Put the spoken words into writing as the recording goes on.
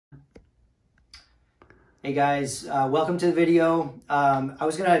Hey guys, welcome to the video. I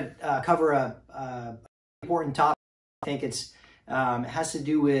was going to cover a important topic. I think it has to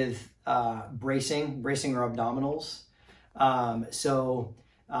do with bracing or abdominals.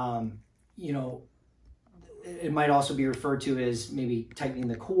 You know, it might also be referred to as maybe tightening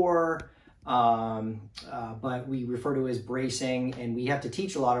the core, but we refer to it as bracing, and we have to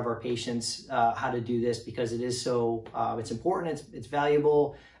teach a lot of our patients how to do this because it is so, it's important, it's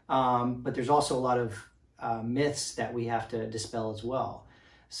valuable, but there's also a lot of myths that we have to dispel as well.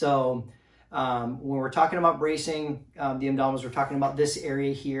 So when we're talking about bracing the abdominals, we're talking about this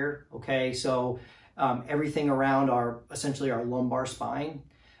area here, okay? So everything around essentially our lumbar spine.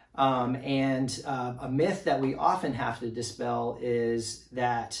 A myth that we often have to dispel is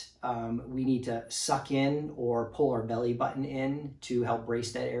that we need to suck in or pull our belly button in to help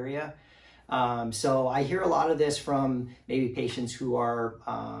brace that area. So I hear a lot of this from maybe patients who are,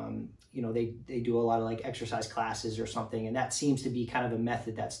 you know, they do a lot of like exercise classes or something, and that seems to be kind of a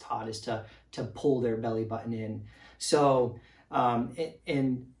method that's taught, is to pull their belly button in. So,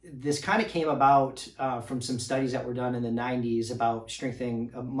 and this kind of came about from some studies that were done in the 90s about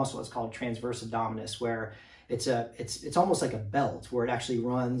strengthening a muscle that's called transverse abdominis, where it's almost like a belt where it actually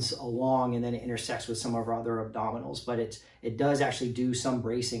runs along and then it intersects with some of our other abdominals, but it does actually do some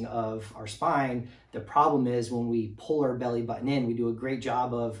bracing of our spine. The problem is when we pull our belly button in, we do a great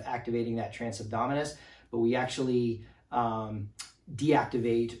job of activating that trans abdominis, but we actually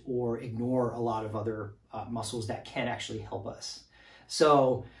deactivate or ignore a lot of other muscles that can actually help us.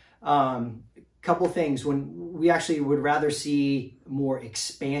 So couple things, when we actually would rather see more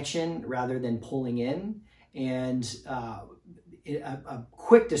expansion rather than pulling in. And a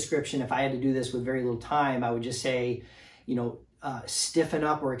quick description, if I had to do this with very little time, I would just say, you know, stiffen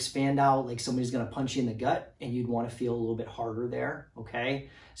up or expand out like somebody's going to punch you in the gut, and you'd want to feel a little bit harder there, okay?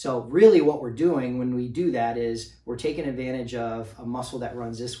 So really what we're doing when we do that is we're taking advantage of a muscle that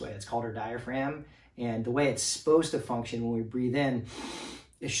runs this way. It's called our diaphragm, and the way it's supposed to function when we breathe in,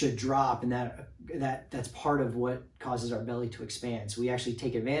 it should drop, and that's part of what causes our belly to expand. So we actually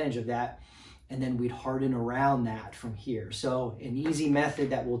take advantage of that, and then we'd harden around that from here. So an easy method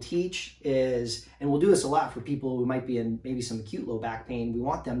that we'll teach is, and we'll do this a lot for people who might be in maybe some acute low back pain, we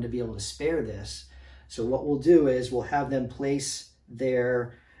want them to be able to spare this. So what we'll do is we'll have them place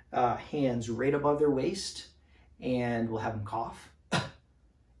their hands right above their waist, and we'll have them cough.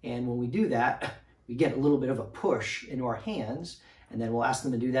 And when we do that, we get a little bit of a push into our hands, and then we'll ask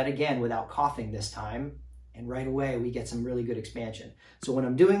them to do that again without coughing this time. And right away, we get some really good expansion. So when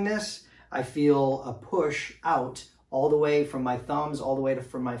I'm doing this, I feel a push out all the way from my thumbs, all the way to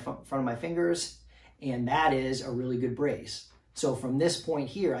from my front of my fingers, and that is a really good brace. So from this point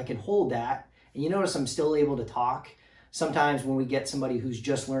here, I can hold that, and you notice I'm still able to talk. Sometimes when we get somebody who's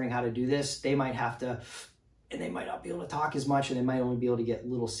just learning how to do this, they might have to, and they might not be able to talk as much, and they might only be able to get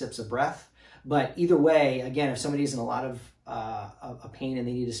little sips of breath. But either way, again, if somebody's in a lot of pain and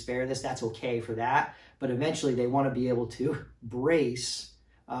they need to spare this, that's okay for that. But eventually they want to be able to brace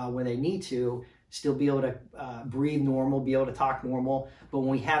when they need to, still be able to breathe normal, be able to talk normal. But when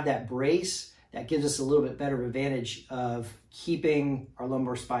we have that brace, that gives us a little bit better advantage of keeping our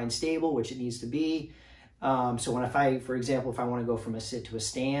lumbar spine stable, which it needs to be. So when for example, if I want to go from a sit to a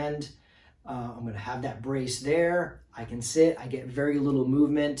stand, I'm going to have that brace there. I can sit, I get very little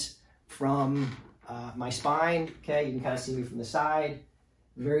movement from my spine. Okay, you can kind of see me from the side.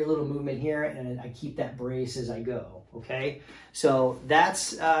 Very little movement here, and I keep that brace as I go, okay? So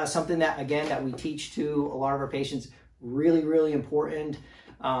that's something that, again, that we teach to a lot of our patients. Really, really important.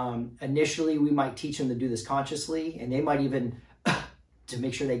 Initially, we might teach them to do this consciously, and they might even, to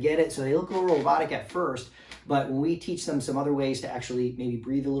make sure they get it, so they look a little robotic at first, but when we teach them some other ways to actually maybe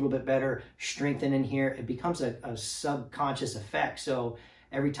breathe a little bit better, strengthen in here, it becomes a subconscious effect. So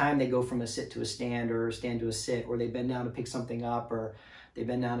every time they go from a sit to a stand, or a stand to a sit, or they bend down to pick something up, or they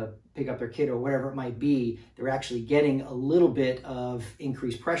bend down to pick up their kid, or whatever it might be, they're actually getting a little bit of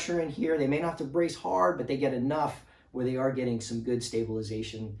increased pressure in here. They may not have to brace hard, but they get enough where they are getting some good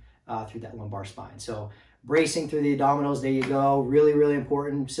stabilization through that lumbar spine. So bracing through the abdominals, there you go. Really, really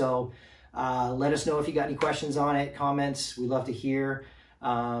important. So let us know if you got any questions on it, comments. We'd love to hear.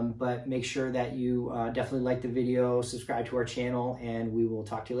 But make sure that you definitely like the video, subscribe to our channel, and we will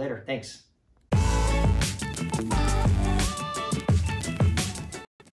talk to you later. Thanks.